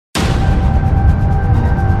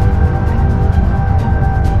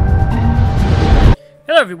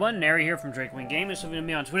everyone, Nary here from Drakewing Gaming, so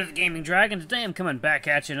me on Twitter, the Gaming Dragon. Today I'm coming back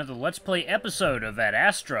at you another Let's Play episode of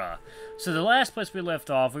Adastra. So the last place we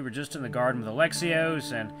left off, we were just in the garden with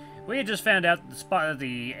Alexios, and we had just found out that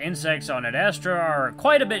the insects on Adastra are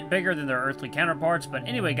quite a bit bigger than their earthly counterparts. But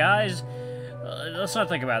anyway, guys, let's not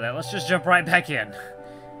think about that. Let's just jump right back in.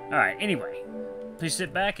 Alright, anyway, please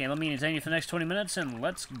sit back and let me entertain you for the next 20 minutes, and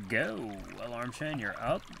let's go. Alarm Chan, you're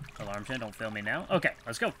up. Alarm Chan, don't fail me now. Okay,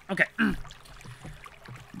 let's go. Okay.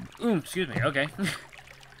 Ooh, excuse me, okay.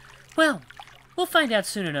 Well, we'll find out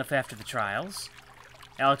soon enough after the trials.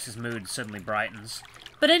 Alex's mood suddenly brightens.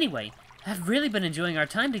 But anyway, I've really been enjoying our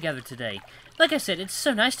time together today. Like I said, it's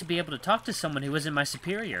so nice to be able to talk to someone who isn't my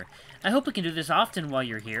superior. I hope we can do this often while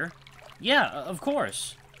you're here. Yeah, of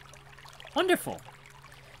course. Wonderful.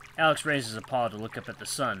 Alex raises a paw to look up at the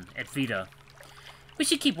sun, at Vita. We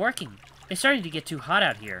should keep working. It's starting to get too hot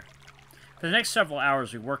out here. For the next several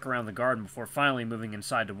hours, we work around the garden before finally moving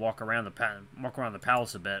inside to walk around the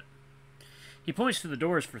palace a bit. He points to the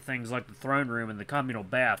doors for things like the throne room and the communal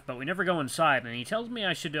bath, but we never go inside, and he tells me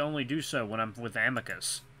I should only do so when I'm with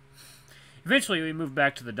Amicus. Eventually, we move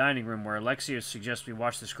back to the dining room where Alexios suggests we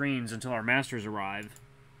watch the screens until our masters return.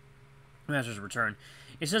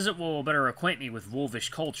 He says it will better acquaint me with wolvish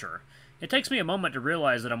culture. It takes me a moment to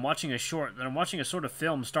realize that I'm watching a sort of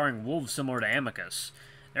film starring wolves similar to Amicus.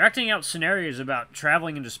 They're acting out scenarios about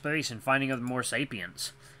traveling into space and finding other more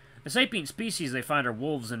sapiens. The sapient species they find are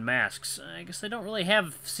wolves in masks. I guess they don't really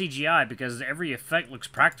have CGI because every effect looks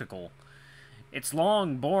practical. It's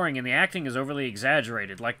long, boring, and the acting is overly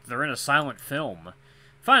exaggerated, like they're in a silent film.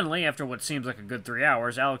 Finally, after what seems like a good 3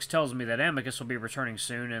 hours, Alex tells me that Amicus will be returning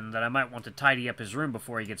soon and that I might want to tidy up his room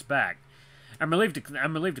before he gets back. I'm relieved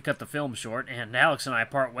to cut the film short, and Alex and I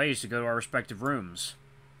part ways to go to our respective rooms.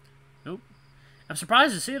 Nope. I'm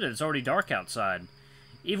surprised to see that it's already dark outside.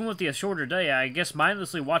 Even with the shorter day, I guess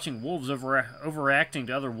mindlessly watching wolves overreacting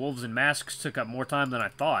to other wolves in masks took up more time than I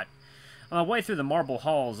thought. On my way through the marble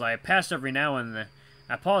halls, I pause every now and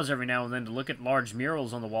then to look at large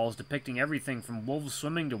murals on the walls depicting everything from wolves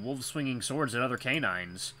swimming to wolves swinging swords at other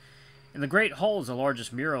canines. In the Great Hall is the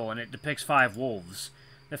largest mural, and it depicts 5 wolves.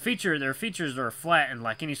 Their features are flat and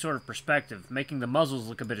lack any sort of perspective, making the muzzles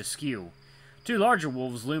look a bit askew. 2 larger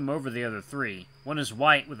wolves loom over the other 3. One is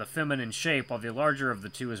white with a feminine shape, while the larger of the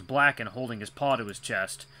 2 is black and holding his paw to his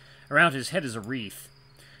chest. Around his head is a wreath.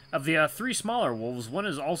 Of the 3 smaller wolves, one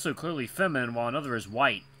is also clearly feminine, while another is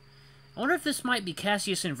white. I wonder if this might be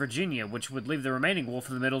Cassius and Virginia, which would leave the remaining wolf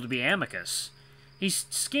in the middle to be Amicus. He's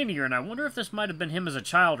skinnier, and I wonder if this might have been him as a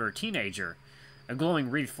child or a teenager. A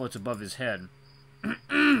glowing wreath floats above his head.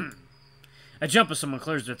 I jump as someone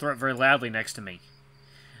clears their throat very loudly next to me.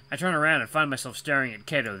 I turn around and find myself staring at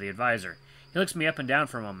Kato, the advisor. He looks me up and down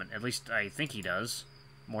for a moment. At least, I think he does.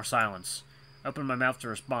 More silence. I open my mouth to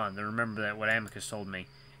respond, then remember that what Amicus told me.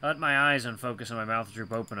 I let my eyes unfocus and my mouth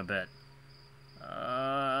droop open a bit.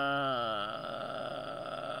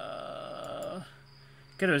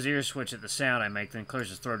 Kato's ears switch at the sound I make, then clears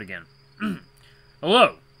his throat again.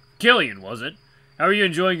 Hello! Kyllian, was it? How are you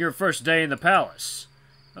enjoying your first day in the palace?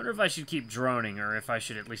 I wonder if I should keep droning, or if I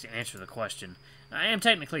should at least answer the question. I am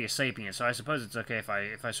technically a sapient, so I suppose it's okay if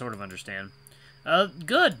I sort of understand.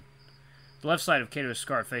 Good. The left side of Kato's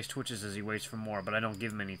scarred face twitches as he waits for more, but I don't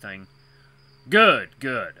give him anything. Good,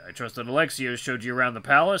 good. I trust that Alexios showed you around the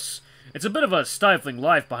palace. It's a bit of a stifling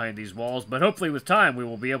life behind these walls, but hopefully with time we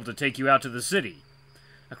will be able to take you out to the city.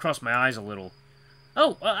 I cross my eyes a little.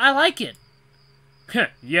 Oh, I like it.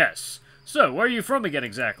 Yes. So, where are you from again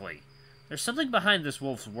exactly? There's something behind this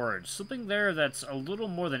wolf's words, something there that's a little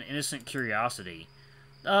more than innocent curiosity.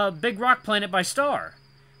 Big rock planet by star.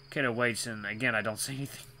 Kato waits, and again I don't say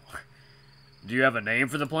anything more. Do you have a name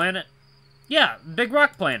for the planet? Yeah, Big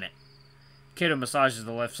Rock Planet. Kato massages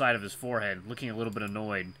the left side of his forehead, looking a little bit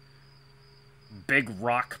annoyed. Big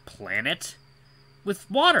Rock Planet? With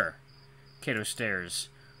water. Kato stares.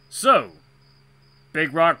 So,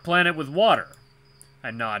 Big Rock Planet with water.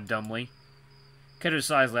 I nod dumbly. Kato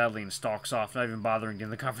sighs loudly and stalks off, not even bothering to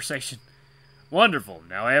end the conversation. Wonderful,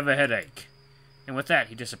 now I have a headache. And with that,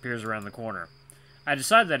 he disappears around the corner. I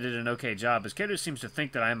decide that I did an okay job, as Kato seems to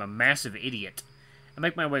think that I am a massive idiot. I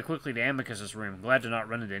make my way quickly to Amicus's room, glad to not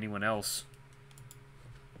run into anyone else.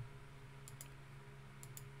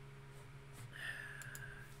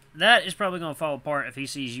 That is probably going to fall apart if he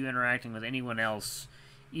sees you interacting with anyone else,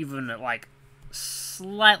 even, like,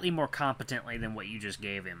 slightly more competently than what you just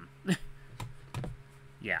gave him.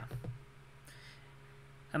 Yeah.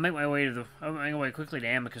 I make my way quickly to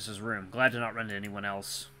Amicus's room, glad to not run into anyone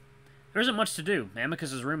else. There isn't much to do.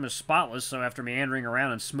 Amicus's room is spotless, so after meandering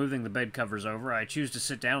around and smoothing the bed covers over, I choose to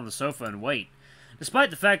sit down on the sofa and wait.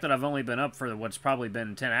 Despite the fact that I've only been up for what's probably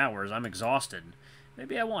been 10 hours, I'm exhausted.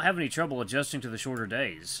 Maybe I won't have any trouble adjusting to the shorter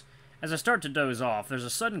days. As I start to doze off, there's a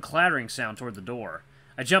sudden clattering sound toward the door.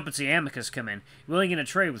 I jump and see Amicus come in, wheeling in a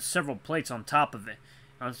tray with several plates on top of it,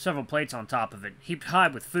 heaped high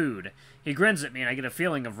with food. He grins at me, and I get a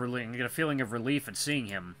feeling of relief at seeing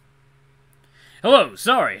him. Hello,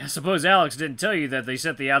 sorry. I suppose Alex didn't tell you that they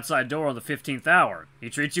set the outside door on the 15th hour.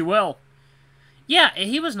 He treats you well. Yeah,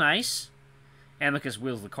 he was nice. Amicus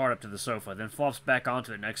wheels the cart up to the sofa, then flops back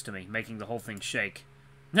onto it next to me, making the whole thing shake.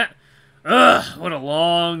 Ugh, what a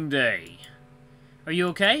long day. Are you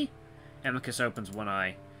okay? Amicus opens one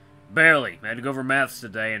eye. Barely. I had to go over maths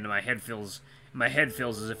today, and my head feels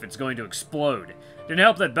as if it's going to explode. Didn't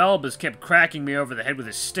help that Balbus kept cracking me over the head with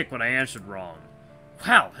his stick when I answered wrong.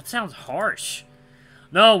 Wow, that sounds harsh.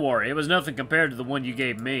 Don't worry, it was nothing compared to the one you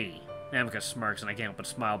gave me. Amicus smirks, and I can't help but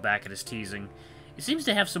smile back at his teasing. He seems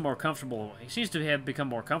to have become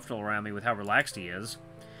more comfortable around me with how relaxed he is.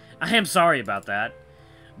 I am sorry about that.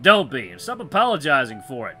 Don't be, and stop apologizing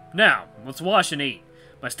for it. Now, let's wash and eat.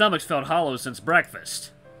 My stomach's felt hollow since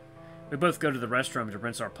breakfast. We both go to the restroom to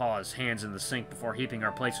rinse our paws, hands in the sink before heaping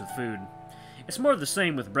our plates with food. It's more of the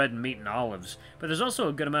same with bread and meat and olives, but there's also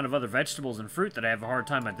a good amount of other vegetables and fruit that I have a hard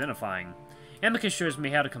time identifying. Amicus shows me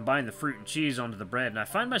how to combine the fruit and cheese onto the bread, and I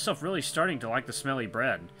find myself really starting to like the smelly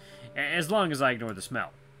bread, as long as I ignore the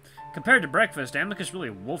smell. Compared to breakfast, Amicus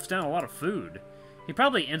really wolfs down a lot of food. He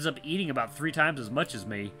probably ends up eating about 3 times as much as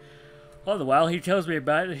me. All the while, he tells me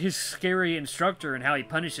about his scary instructor and how he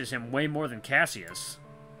punishes him way more than Cassius.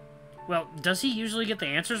 Well, does he usually get the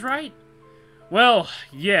answers right? Well,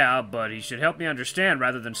 yeah, but he should help me understand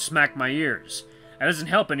rather than smack my ears. That doesn't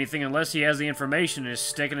help anything unless he has the information in his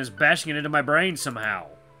stick and is bashing it into my brain somehow.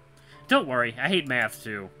 Don't worry, I hate math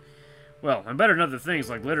too. Well, I'm better at other things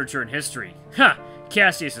like literature and history. Ha!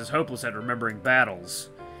 Cassius is hopeless at remembering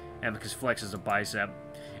battles. Amicus flexes a bicep.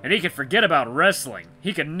 And he can forget about wrestling.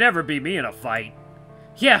 He could never beat me in a fight.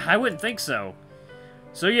 Yeah, I wouldn't think so.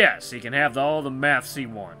 So yes, he can have all the maths he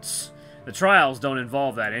wants. The trials don't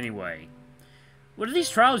involve that anyway. What are these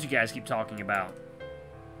trials you guys keep talking about?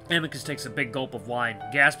 Amicus takes a big gulp of wine,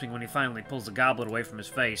 gasping when he finally pulls the goblet away from his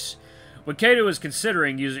face. What Cato is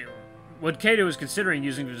considering using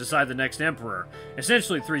to decide the next emperor.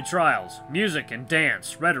 Essentially 3 trials. Music and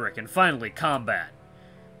dance, rhetoric, and finally combat.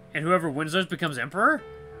 And whoever wins those becomes emperor?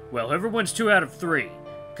 Well, whoever wins 2 out of 3.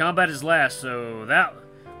 Combat is last, so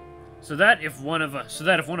that if one of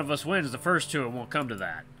us wins the first 2, it won't come to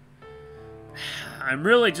that. I'm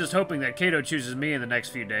really just hoping that Cato chooses me in the next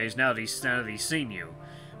few days, now that he's seen you.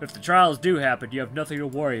 But if the trials do happen, you have nothing to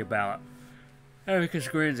worry about. Amicus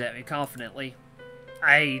grins at me confidently.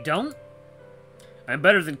 I don't? I'm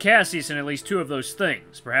better than Cassius in at least 2 of those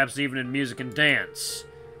things, perhaps even in music and dance.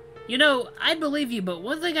 You know, I'd believe you, but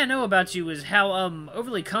one thing I know about you is how,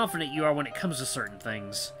 overly confident you are when it comes to certain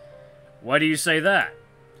things. Why do you say that?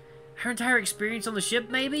 Our entire experience on the ship,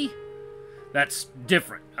 maybe? That's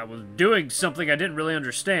different. I was doing something I didn't really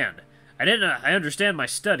understand. I understand my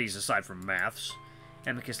studies aside from maths.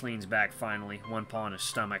 Amicus leans back finally, one paw on his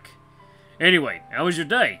stomach. Anyway, how was your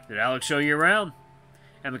day? Did Alex show you around?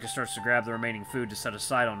 Amicus starts to grab the remaining food to set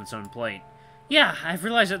aside on its own plate. Yeah, I've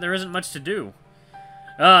realized that there isn't much to do.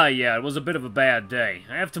 Ah, yeah, it was a bit of a bad day.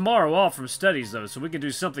 I have tomorrow off from studies, though, so we can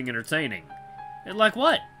do something entertaining. Like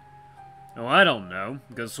what? Oh, I don't know.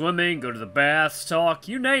 Go swimming, go to the baths, talk,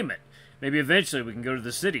 you name it. Maybe eventually we can go to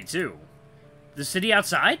the city, too. The city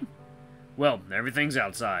outside? Well, everything's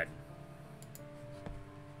outside.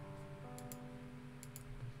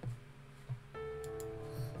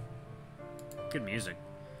 Good music.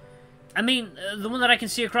 I mean, the one that I can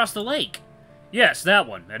see across the lake. Yes, that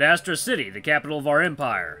one. Adastra City, the capital of our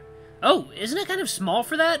empire. Oh, isn't it kind of small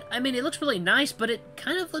for that? I mean, it looks really nice, but it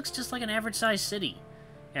kind of looks just like an average-sized city.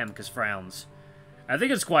 Amicus frowns. I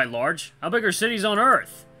think it's quite large. How big are cities on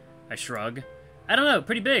Earth? I shrug. I don't know,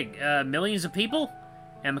 pretty big. Millions of people?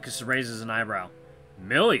 Amicus raises an eyebrow.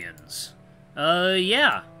 Millions?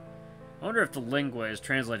 Yeah. I wonder if the lingua is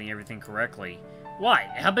translating everything correctly. Why?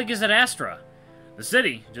 How big is Adastra? The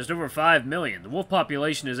city, just over 5 million. The wolf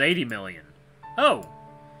population is 80 million. Oh.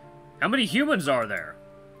 How many humans are there?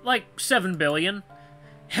 Like 7 billion.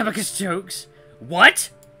 Amicus jokes. What?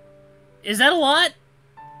 Is that a lot?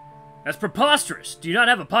 That's preposterous. Do you not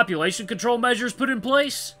have a population control measures put in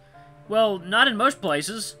place? Well, not in most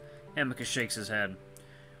places. Amicus shakes his head.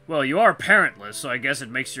 Well, you are parentless, so I guess it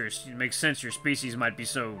makes sense your species might be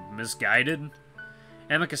so misguided.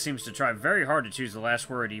 Amicus seems to try very hard to choose the last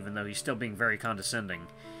word, even though he's still being very condescending.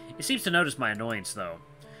 He seems to notice my annoyance, though.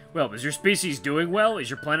 Well, is your species doing well? Is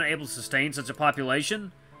your planet able to sustain such a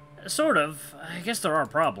population? Sort of. I guess there are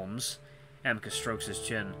problems. Amicus strokes his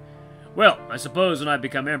chin. Well, I suppose when I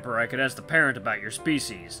become Emperor, I could ask the parent about your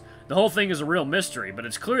species. The whole thing is a real mystery, but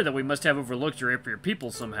it's clear that we must have overlooked your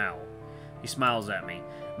people somehow. He smiles at me.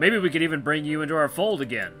 Maybe we could even bring you into our fold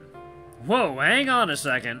again. Whoa, hang on a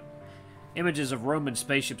second. Images of Roman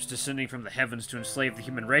spaceships descending from the heavens to enslave the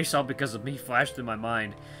human race all because of me flashed through my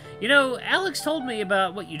mind. You know, Alex told me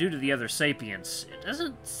about what you do to the other sapients. It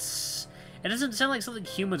doesn't sound like something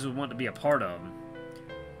humans would want to be a part of.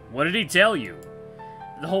 What did he tell you?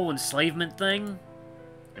 The whole enslavement thing?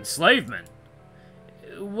 Enslavement?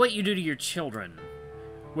 What you do to your children.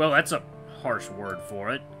 Well, that's a harsh word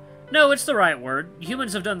for it. No, it's the right word.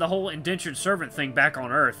 Humans have done the whole indentured servant thing back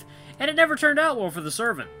on Earth, and it never turned out well for the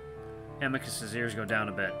servant. Amicus's ears go down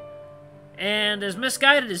a bit. And as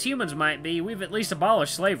misguided as humans might be, we've at least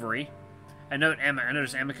abolished slavery. I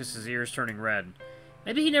notice Amicus's ears turning red.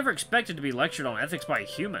 Maybe he never expected to be lectured on ethics by a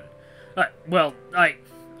human. Well, I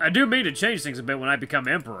do mean to change things a bit when I become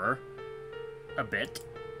Emperor. A bit?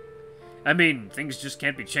 I mean, things just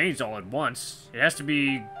can't be changed all at once. It has to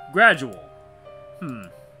be gradual.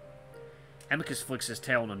 Amicus flicks his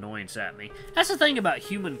tail in annoyance at me. That's the thing about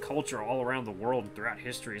human culture all around the world and throughout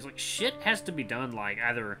history. Is like, shit has to be done, like,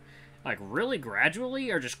 either, like, really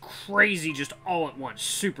gradually or just crazy, just all at once,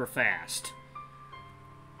 super fast.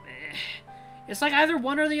 It's like either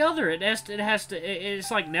one or the other.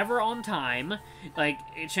 It's like never on time. Like,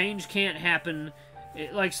 change can't happen.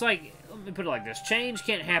 Let me put it like this. Change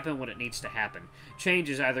can't happen when it needs to happen. Change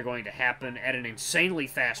is either going to happen at an insanely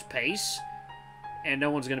fast pace, and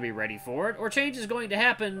no one's going to be ready for it, or change is going to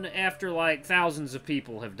happen after, like, thousands of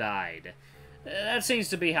people have died. That seems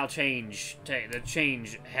to be how change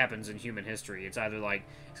happens in human history. It's either, like,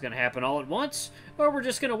 it's going to happen all at once, or we're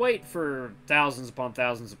just going to wait for thousands upon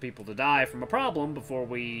thousands of people to die from a problem before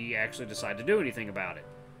we actually decide to do anything about it.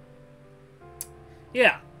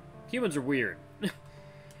 Yeah, humans are weird.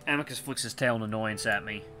 Amicus flicks his tail in annoyance at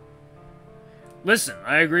me. Listen,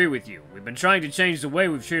 I agree with you. We've been trying to change the way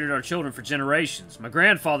we've treated our children for generations. My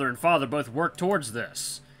grandfather and father both worked towards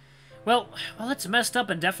this. Well, it's messed up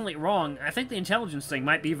and definitely wrong. I think the intelligence thing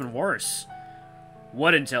might be even worse.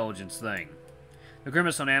 What intelligence thing? The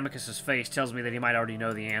grimace on Amicus's face tells me that he might already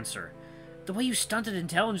know the answer. The way you stunted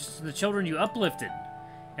intelligence in the children you uplifted.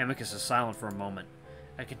 Amicus is silent for a moment.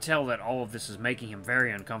 I can tell that all of this is making him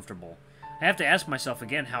very uncomfortable. I have to ask myself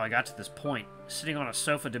again how I got to this point, sitting on a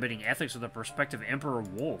sofa debating ethics with a prospective Emperor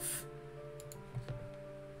Wolf.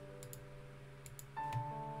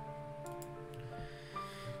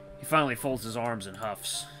 He finally folds his arms and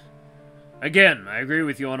huffs. Again, I agree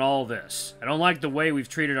with you on all this. I don't like the way we've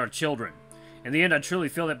treated our children. In the end, I truly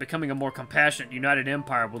feel that becoming a more compassionate, united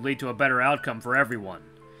empire would lead to a better outcome for everyone.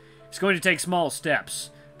 It's going to take small steps,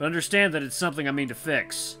 but understand that it's something I mean to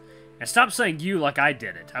fix. And stop saying you like I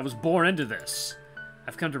did it. I was born into this.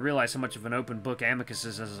 I've come to realize how much of an open book Amicus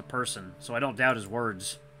is as a person, so I don't doubt his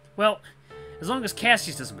words. Well, as long as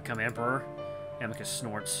Cassius doesn't become Emperor, Amicus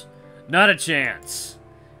snorts. Not a chance.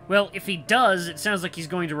 Well, if he does, it sounds like he's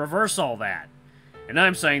going to reverse all that. And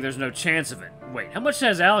I'm saying there's no chance of it. Wait, how much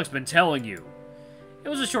has Alex been telling you? It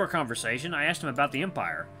was a short conversation. I asked him about the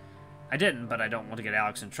Empire. I didn't, but I don't want to get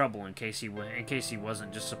Alex in trouble in case he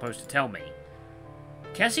wasn't just supposed to tell me.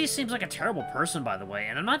 Cassius seems like a terrible person, by the way,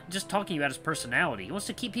 and I'm not just talking about his personality. He wants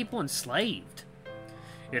to keep people enslaved.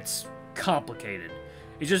 It's complicated.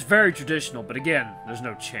 He's just very traditional, but again, there's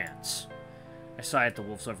no chance. I sigh at the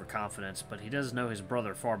wolf's overconfidence, but he does know his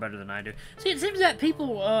brother far better than I do. See, it seems that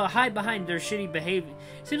people hide behind their shitty behavior.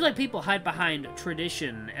 It seems like people hide behind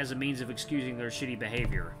tradition as a means of excusing their shitty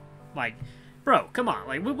behavior. Like, bro, come on.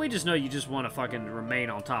 Like, we just know you just want to fucking remain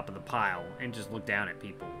on top of the pile and just look down at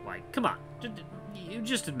people. Like, come on. You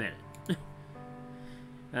just admit it.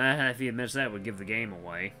 If he admits that, it would give the game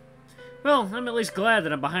away. Well, I'm at least glad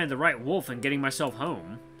that I'm behind the right wolf and getting myself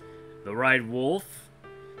home. The right wolf?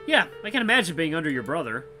 Yeah, I can imagine being under your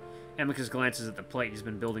brother. Amicus glances at the plate he's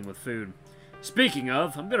been building with food. Speaking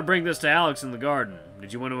of, I'm gonna bring this to Alex in the garden.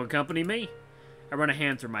 Did you want to accompany me? I run a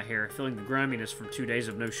hand through my hair, feeling the griminess from 2 days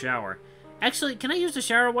of no shower. Actually, can I use the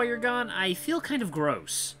shower while you're gone? I feel kind of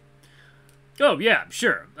gross. Oh, yeah,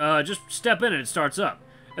 sure. Just step in and it starts up.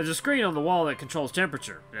 There's a screen on the wall that controls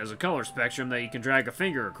temperature. It has a color spectrum that you can drag a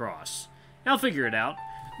finger across. I'll figure it out.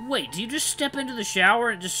 Wait, do you just step into the shower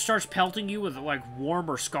and it just starts pelting you with, like, warm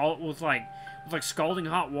or with scalding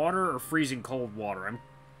hot water or freezing cold water? I'm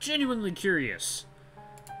genuinely curious.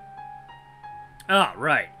 Ah,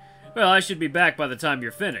 right. Well, I should be back by the time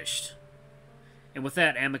you're finished. And with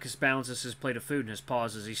that, Amicus balances his plate of food in his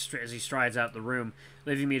paws as he strides out the room,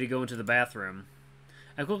 leaving me to go into the bathroom.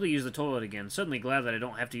 I quickly use the toilet again, suddenly glad that I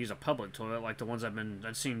don't have to use a public toilet like the ones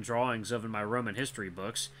I'd seen drawings of in my Roman history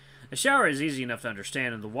books. The shower is easy enough to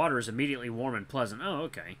understand, and the water is immediately warm and pleasant. Oh,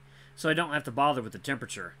 okay. So I don't have to bother with the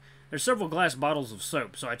temperature. There's several glass bottles of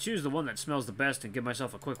soap, so I choose the one that smells the best and give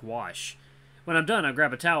myself a quick wash. When I'm done, I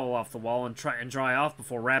grab a towel off the wall and try and dry off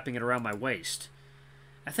before wrapping it around my waist.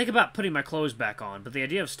 I think about putting my clothes back on, but the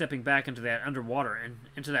idea of stepping back into that underwater and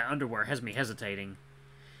into that underwear has me hesitating.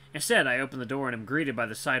 Instead, I open the door and am greeted by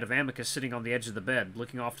the sight of Amicus sitting on the edge of the bed,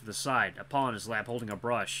 looking off to the side, a paw in his lap holding a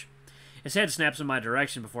brush. His head snaps in my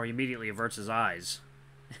direction before he immediately averts his eyes.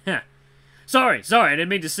 Sorry, I didn't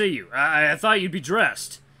mean to see you. I thought you'd be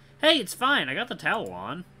dressed. Hey, it's fine, I got the towel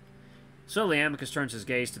on. Slowly, Amicus turns his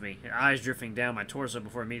gaze to me, eyes drifting down my torso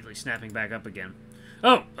before immediately snapping back up again.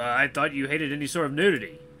 Oh, I thought you hated any sort of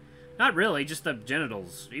nudity. Not really, just the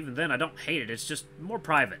genitals. Even then, I don't hate it, it's just more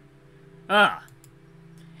private. Ah.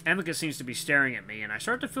 Amicus seems to be staring at me, and I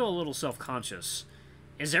start to feel a little self-conscious.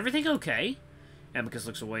 Is everything okay? Amicus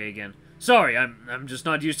looks away again. Sorry, I'm just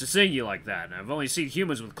not used to seeing you like that. I've only seen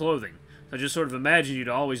humans with clothing. So I just sort of imagined you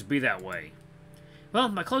to always be that way. Well,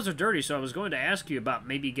 my clothes are dirty, so I was going to ask you about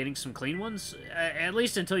maybe getting some clean ones. At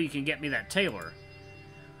least until you can get me that tailor.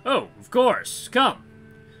 Oh, of course. Come,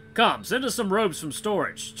 send us some robes from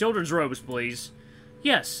storage. Children's robes, please.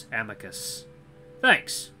 Yes, Amicus.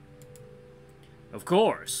 Thanks. Of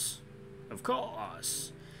course.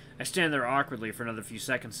 I stand there awkwardly for another few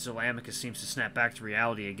seconds until Amicus seems to snap back to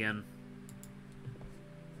reality again.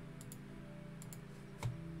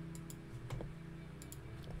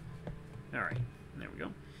 Alright, there we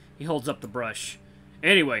go. He holds up the brush.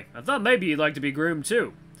 Anyway, I thought maybe you'd like to be groomed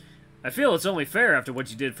too. I feel it's only fair after what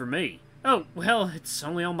you did for me. Oh, well, it's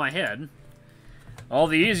only on my head. All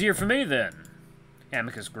the easier for me, then.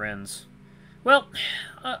 Amicus grins. Well,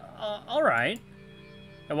 alright.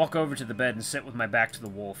 I walk over to the bed and sit with my back to the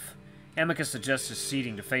wolf. Amicus adjusts his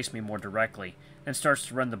seating to face me more directly, then starts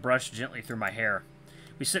to run the brush gently through my hair.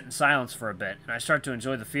 We sit in silence for a bit, and I start to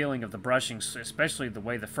enjoy the feeling of the brushing, especially the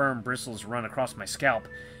way the firm bristles run across my scalp,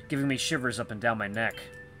 giving me shivers up and down my neck.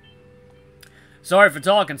 Sorry for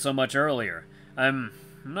talking so much earlier. I'm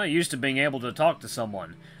not used to being able to talk to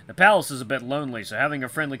someone. The palace is a bit lonely, so having a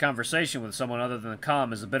friendly conversation with someone other than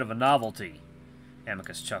Calm is a bit of a novelty.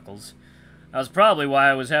 Amicus chuckles. That's probably why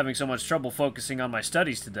I was having so much trouble focusing on my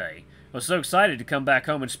studies today. I was so excited to come back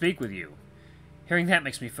home and speak with you. Hearing that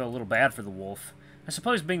makes me feel a little bad for the wolf. I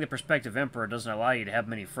suppose being the prospective emperor doesn't allow you to have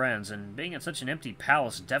many friends, and being in such an empty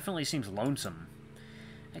palace definitely seems lonesome.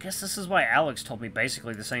 I guess this is why Alex told me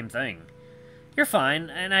basically the same thing. You're fine,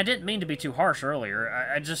 and I didn't mean to be too harsh earlier.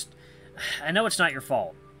 I know it's not your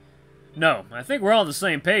fault. No, I think we're all on the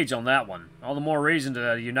same page on that one. All the more reason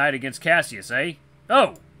to unite against Cassius, eh?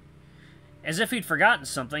 Oh! As if he'd forgotten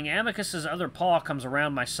something, Amicus's other paw comes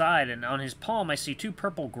around my side, and on his palm I see 2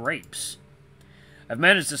 purple grapes. I've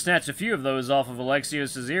managed to snatch a few of those off of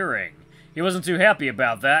Alexios' earring. He wasn't too happy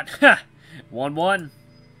about that. Ha! 1-1.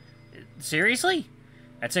 Seriously?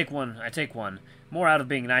 I take one. More out of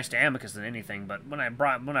being nice to Amicus than anything, but when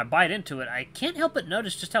I bite into it, I can't help but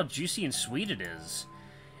notice just how juicy and sweet it is.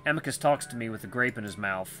 Amicus talks to me with the grape in his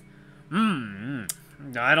mouth.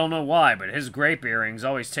 I don't know why, but his grape earrings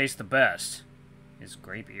always taste the best. His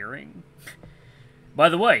grape earring? By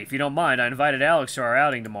the way, if you don't mind, I invited Alex to our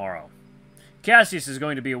outing tomorrow. Cassius is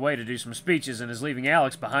going to be away to do some speeches and is leaving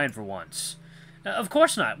Alex behind for once. Of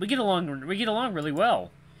course not. We get along really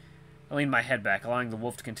well. I lean my head back, allowing the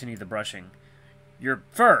wolf to continue the brushing. Your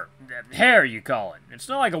fur. Hair, you call it. It's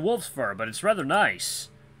not like a wolf's fur, but it's rather nice.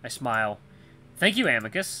 I smile. Thank you,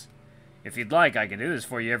 Amicus. If you'd like, I can do this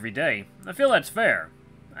for you every day. I feel that's fair.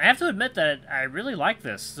 I have to admit that I really like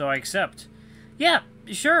this, so I accept. Yeah,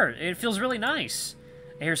 sure. It feels really nice.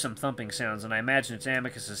 I hear some thumping sounds, and I imagine it's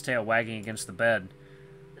Amicus's tail wagging against the bed.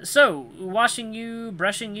 So, washing you,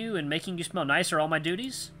 brushing you, and making you smell nice are all my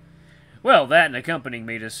duties? Well, that and accompanying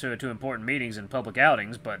me to important meetings and public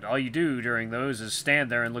outings, but all you do during those is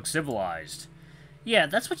stand there and look civilized. Yeah,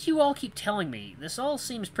 that's what you all keep telling me. This all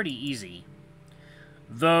seems pretty easy.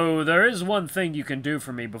 Though, there is one thing you can do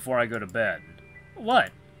for me before I go to bed.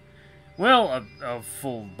 What? Well, a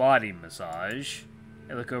full body massage.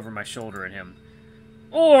 I look over my shoulder at him.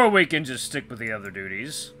 Or we can just stick with the other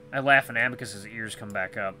duties. I laugh and Amicus's ears come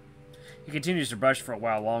back up. He continues to brush for a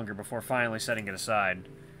while longer before finally setting it aside.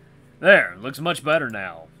 There, looks much better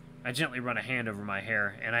now. I gently run a hand over my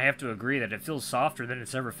hair, and I have to agree that it feels softer than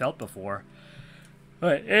it's ever felt before.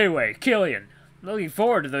 But anyway, Kyllian, I'm looking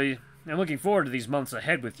forward to these months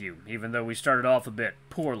ahead with you, even though we started off a bit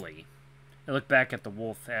poorly. I look back at the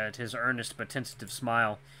wolf, at his earnest but tentative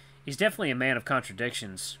smile. He's definitely a man of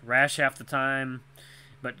contradictions. Rash half the time,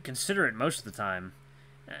 but considerate most of the time.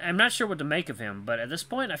 I'm not sure what to make of him, but at this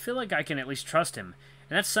point I feel like I can at least trust him,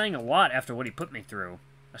 and that's saying a lot after what he put me through.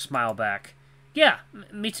 I smile back. Yeah,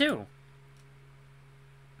 me too.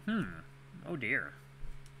 Oh dear.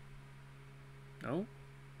 Oh?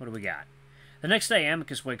 What do we got? The next day,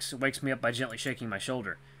 Amicus wakes me up by gently shaking my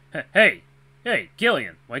shoulder. Hey,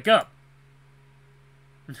 Kyllian, wake up!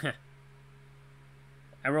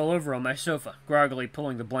 I roll over on my sofa, groggily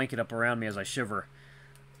pulling the blanket up around me as I shiver.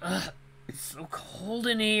 Ugh, it's so cold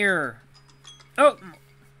in here. Oh!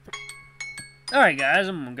 Alright, guys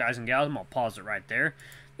and gals, I'm gonna pause it right there.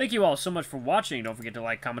 Thank you all so much for watching. Don't forget to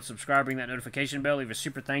like, comment, subscribe, ring that notification bell. Leave a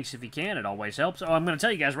super thanks if you can. It always helps. Oh, I'm going to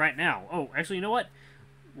tell you guys right now. Oh, actually, you know what?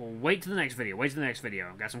 Well, wait to the next video. Wait to the next video.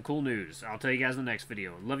 I've got some cool news. I'll tell you guys in the next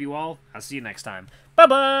video. Love you all. I'll see you next time.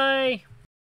 Bye-bye!